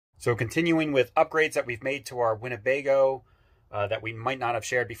So continuing with upgrades that we've made to our Winnebago that we might not have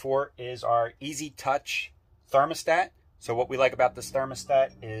shared before is our Easy Touch Thermostat. So what we like about this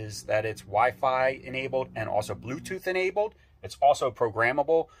thermostat is that it's Wi-Fi enabled and also Bluetooth enabled. It's also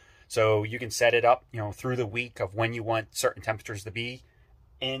programmable. So you can set it up, through the week of when you want certain temperatures to be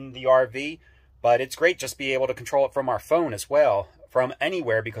in the RV. But it's great just to be able to control it from our phone as well, from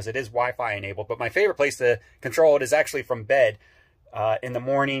anywhere, because it is Wi-Fi enabled. But my favorite place to control it is actually from bed. In the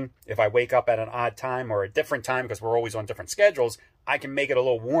morning, if I wake up at an odd time or a different time, because we're always on different schedules, I can make it a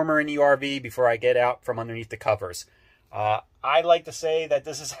little warmer in the RV before I get out from underneath the covers. I like to say that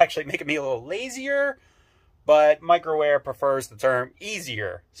this is actually making me a little lazier, but Microair prefers the term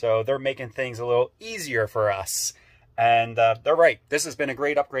easier. So they're making things a little easier for us. And they're right. This has been a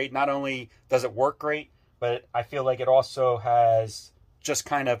great upgrade. Not only does it work great, but I feel like it also has just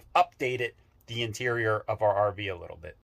kind of updated the interior of our RV a little bit.